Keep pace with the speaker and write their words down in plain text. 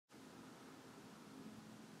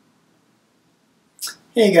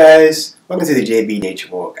Hey guys, welcome to the JB Nature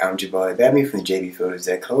Walk. I'm Jabali Babby from the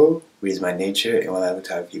JBPhotos.co, which is my nature and wildlife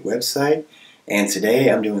photography website. And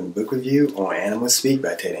today I'm doing a book review on Animals Speak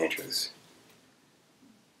by Ted Andrews.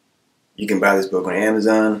 You can buy this book on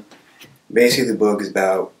Amazon. Basically, the book is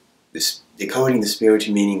about decoding the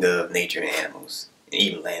spiritual meaning of nature and animals, and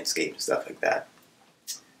even landscape and stuff like that.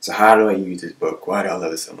 So how do I use this book? Why do I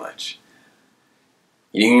love it so much?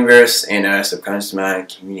 The universe and our subconscious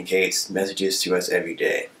mind communicates messages to us every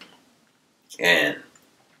day. And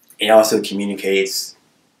it also communicates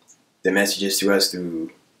the messages to us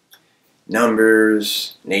through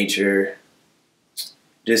numbers, nature,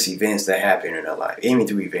 just events that happen in our life, even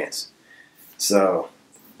through events. So,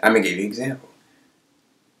 I'm going to give you an example.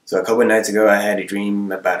 So a couple of nights ago, I had a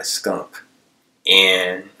dream about a skunk.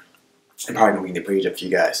 And I'm probably going to read the page up for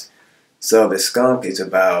you guys. So the skunk is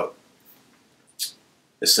about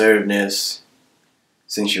assertiveness,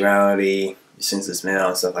 sensuality, sense of smell,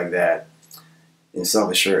 and stuff like that, and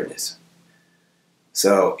self-assuredness.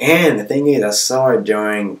 So, and the thing is, I saw it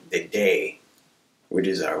during the day, which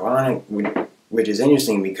is ironic, which is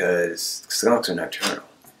interesting because skunks are nocturnal.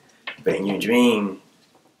 But in your dream,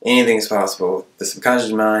 anything is possible. The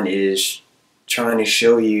subconscious mind is trying to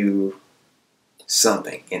show you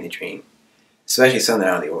something in the dream, especially something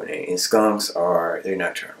out of the ordinary. And skunks they're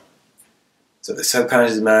nocturnal. So the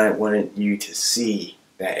subconscious mind wanted you to see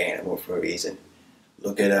that animal for a reason.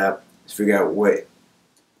 Look it up, figure out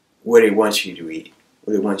what it wants you to read,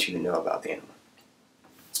 what it wants you to know about the animal.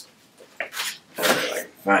 I can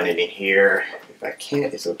find it in here. If I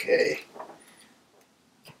can't, it's okay.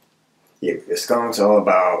 Yeah, the skunk's all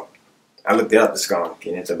about, I looked it up, the skunk,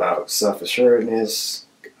 and it's about self-assuredness.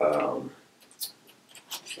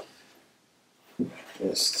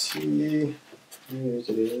 Let's see. Here's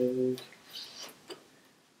it is.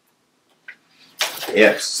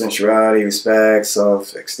 Yep, sensuality, respect,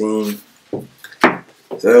 self-esteem. So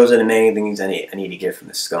those are the main things I need to get from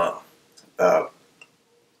the skunk.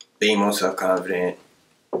 Being more self-confident,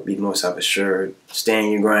 be more self-assured, stand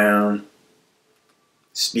your ground,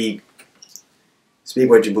 speak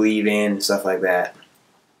what you believe in, stuff like that.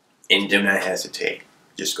 And do not hesitate.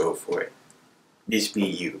 Just go for it. Just be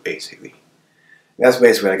you, basically. That's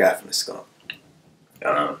basically what I got from the skunk.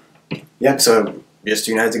 Yep, so just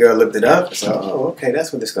 2 nights ago I looked it up. So, oh, okay,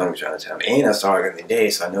 that's what the skunk was trying to tell me. And I saw it in the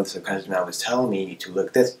day, so I know the subconscious mind was telling me to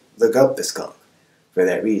look up the skunk for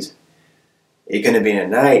that reason. It couldn't have been at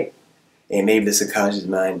night, and maybe the subconscious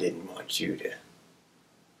mind didn't want you to.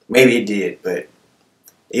 Maybe it did, but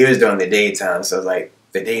it was during the daytime, so like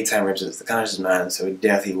the daytime represents the conscious mind, so it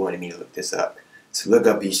definitely wanted me to look this up. So look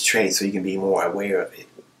up these traits so you can be more aware of it.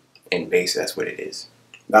 And basically that's what it is.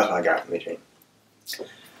 That's what I got from the dream.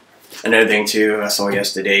 Another thing too, I saw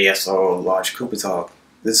yesterday, I saw a large Cooper's Hawk.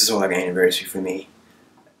 This is sort of like an anniversary for me.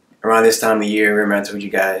 Around this time of year, remember I told you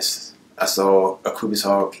guys, I saw a Cooper's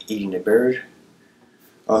Hawk eating a bird?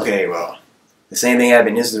 Okay, well, the same thing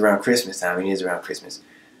happened. This is around Christmas time. It is around Christmas.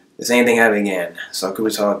 The same thing happened again. I saw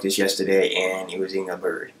Cooper's Hawk just yesterday, and he was eating a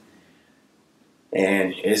bird.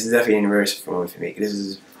 And this is definitely an anniversary for me. This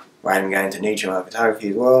is why I haven't got into nature and photography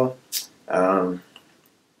as well.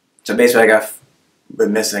 So basically, the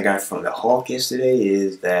message I got from the hawk yesterday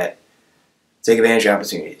is that take advantage of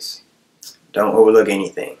opportunities. Don't overlook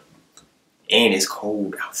anything. And it's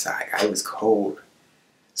cold outside. It was cold.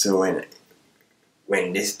 So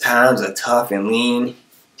when these times are tough and lean,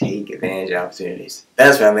 take advantage of opportunities.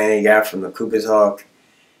 That's what I mainly got from the Cooper's Hawk.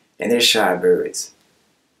 And they're shy birds.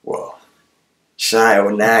 Well, shy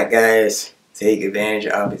or not, guys, take advantage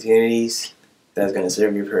of opportunities. That's going to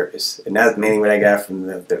serve your purpose. And that's mainly what I got from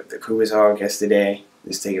the Cooper's Hawk yesterday.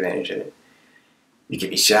 Just take advantage of it. You can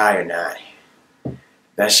be shy or not.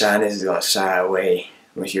 That shyness is going to shy away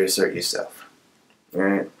once you assert yourself.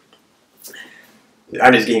 Alright? I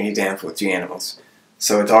just gave you an example of 2 animals.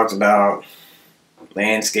 So it talks about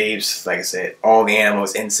landscapes, like I said, all the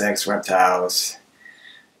animals, insects, reptiles,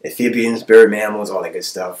 amphibians, bird mammals, all that good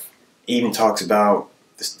stuff. It even talks about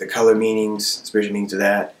the color meanings, spiritual meanings of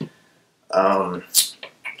that.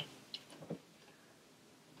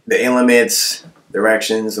 The elements,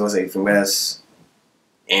 directions, let's say from west,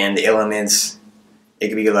 and the elements, it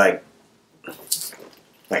could be like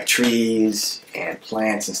trees and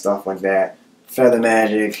plants and stuff like that. Feather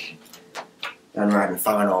magic. I don't know if I can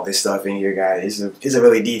find all this stuff in here, guys. It's a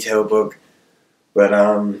really detailed book. But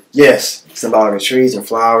yes, symbolic of trees and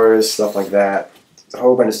flowers, stuff like that. There's a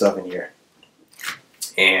whole bunch of stuff in here.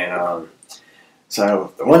 And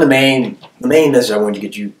so one of the main message I want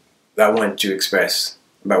to express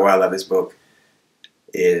about why I love this book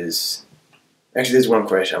is actually there's one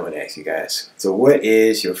question I want to ask you guys. So what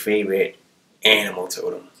is your favorite animal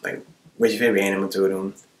totem. Like, what's your favorite animal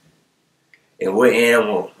totem? And what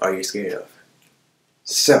animal are you scared of?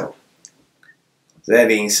 So that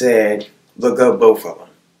being said, look up both of them.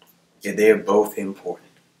 Yeah, they're both important.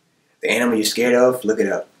 The animal you're scared of, look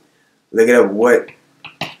it up. Look it up what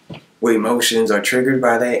emotions are triggered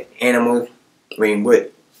by that animal. I mean,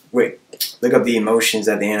 look up the emotions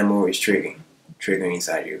that the animal is triggering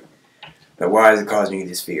inside you. Like, why is it causing you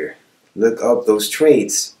this fear? Look up those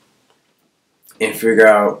traits and figure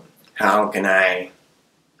out how can I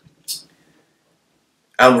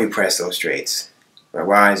repress those traits. Like,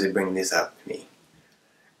 why is it bringing this up to me?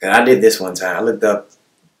 And I did this one time. I looked up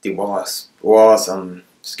the wasp I'm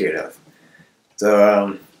scared of.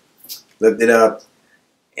 So looked it up,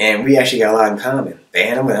 and we actually got a lot in common. The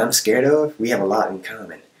animal that I'm scared of, we have a lot in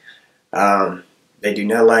common. They do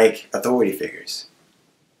not like authority figures.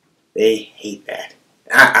 They hate that.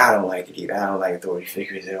 I don't like it either. I don't like authority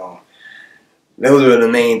figures at all. Those are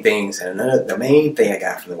the main things. And the main thing I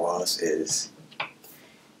got from the wasp is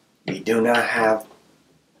you do not have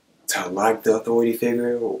to like the authority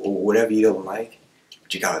figure or whatever you don't like,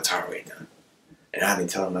 but you gotta tolerate them. And I've been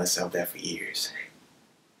telling myself that for years.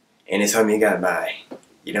 And it's something you gotta buy.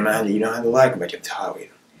 You don't have to like them, but you have to tolerate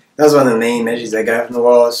them. That's one of the main messages I got from the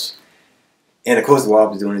wasp. And of course the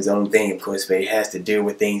wasp is doing his own thing, of course, but he has to deal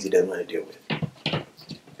with things he doesn't want to deal with.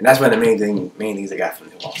 And that's one of the main things I got from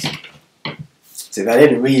the wasp. So if I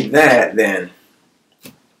didn't read that, then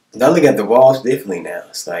I look at the wasp differently now.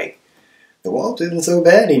 It's like the wasp isn't so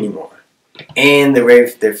bad anymore. And they're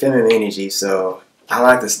feminine energy, so I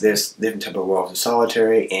like this different type of wasp, the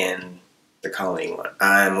solitary and the colony one.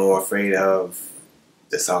 I'm more afraid of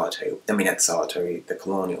the solitary. I mean, not the solitary, the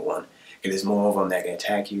colonial one. Because there's more of them that can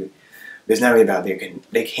attack you. But it's not really about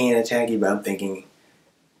they can attack you, but I'm thinking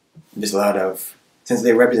there's a lot of, since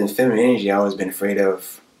they represent feminine energy, I've always been afraid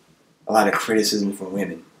of a lot of criticism from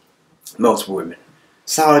women. Most women.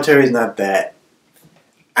 Solitary is not that.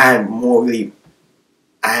 I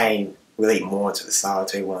relate more to the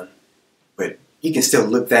solitary one. But you can still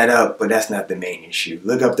look that up, but that's not the main issue.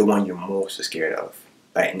 Look up the one you're most scared of.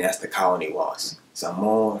 Right? And that's the colony wasp. So I'm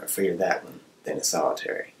more afraid of that one than the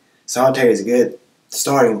solitary. Solitary is a good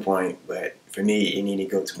starting point, but for me, you need to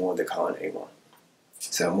go to more of the colony one.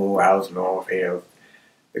 So I was more afraid of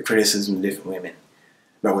the criticism of different women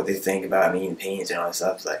about what they think about me and opinions and all that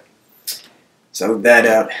stuff. Like, so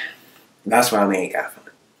that's what I mainly got from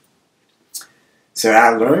it. So I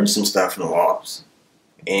learned some stuff from the wasps,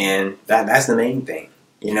 and that's the main thing.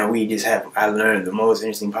 You know, I learned the most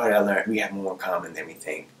interesting part. I learned we have more in common than we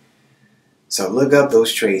think. So look up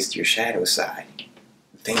those traits, your shadow side,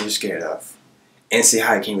 the things you're scared of, and see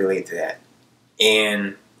how you can relate to that.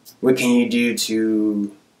 And what can you do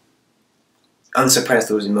to unsuppress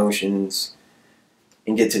those emotions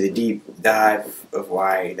and get to the deep dive of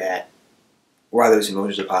why those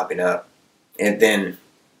emotions are popping up. And then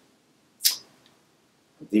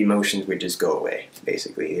the emotions would just go away,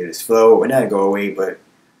 basically. They just flow, or not go away, but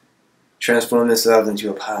transform themselves into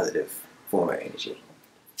a positive form of energy.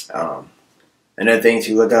 Another thing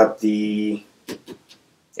to look up the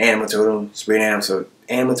animal totem, spirit animal. So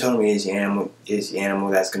animal totem is the animal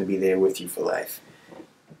that's going to be there with you for life.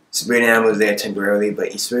 Spirit animal is there temporarily,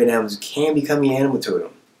 but spirit animals can become your animal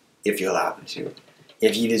totem if you allow them to.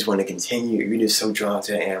 If you just want to continue, you're just so drawn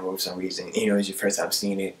to the animal for some reason. You know, it's your first time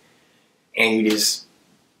seeing it, and you just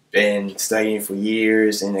been studying for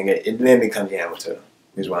years, and it then becomes your animal totem.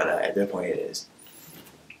 Because why not? At that point, it is.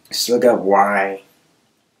 Just look up why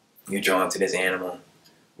you're drawn to this animal.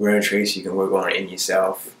 What are traits you can work on in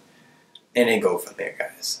yourself, and then go from there,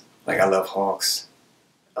 guys. Like, I love hawks.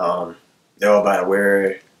 They're all about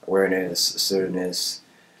awareness, assertiveness,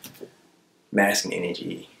 masculine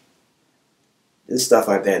energy. This stuff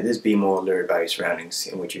like that. Just be more alert about your surroundings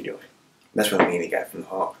and what you're doing. That's what I mainly got from the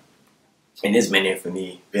hawk. And it's been there for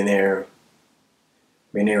me. Been there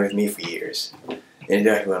with me for years. And it's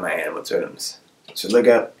definitely one of my animal totems. So look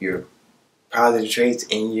up your positive traits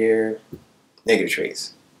and your negative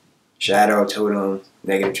traits. Shadow, totem,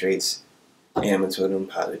 negative traits, animal totem,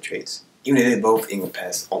 positive traits. Even if they both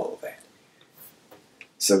encompass all of that.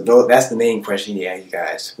 So that's the main question you ask you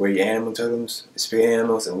guys. What are your animal totems, spirit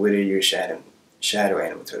animals, and what are your shadow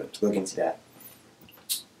animal totems? Look into that.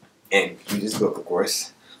 And read this book, of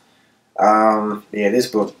course. Yeah, this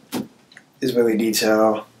book is really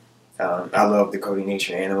detailed. I love Decoding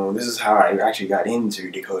Nature Animal. This is how I actually got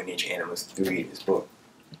into Decoding Nature Animals, through reading this book.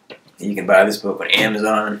 And you can buy this book on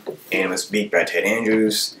Amazon. Animal Speak by Ted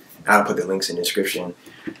Andrews. I'll put the links in the description.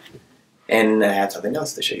 And I have something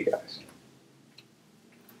else to show you guys.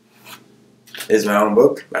 This is my own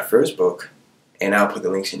book, my first book, and I'll put the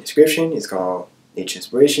links in the description. It's called Nature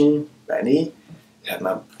Inspiration by me. It has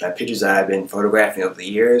my pictures I've been photographing over the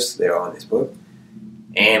years. They're all in this book.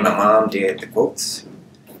 And my mom did the quotes.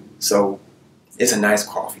 So it's a nice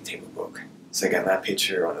coffee table book. So I got my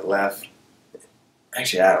picture on the left.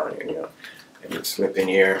 Actually, I don't even know. Let me flip in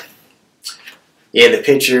here. Yeah, the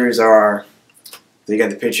pictures are, so you got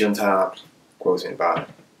the picture on top, quotes in the bottom.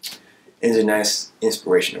 It's a nice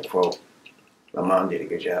inspirational quote. My mom did a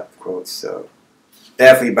good job with quotes, so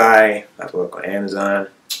definitely buy my book on Amazon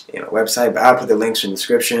and my website, but I'll put the links in the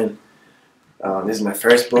description. This is my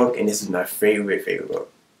first book, and this is my favorite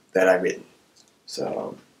book that I've written.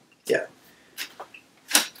 So, yeah.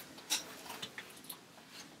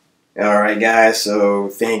 Alright guys, so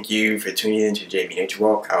thank you for tuning in to JB Nature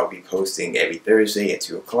Walk. I'll be posting every Thursday at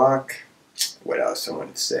 2 o'clock. What else I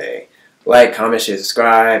wanted to say? Like, comment, share,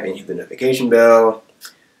 subscribe, and hit the notification bell.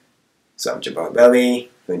 So I'm Jabbar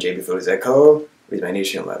Belly from JB Photos Echo with my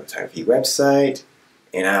Nation Live Photography website.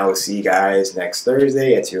 And I will see you guys next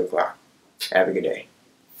Thursday at 2 o'clock. Have a good day.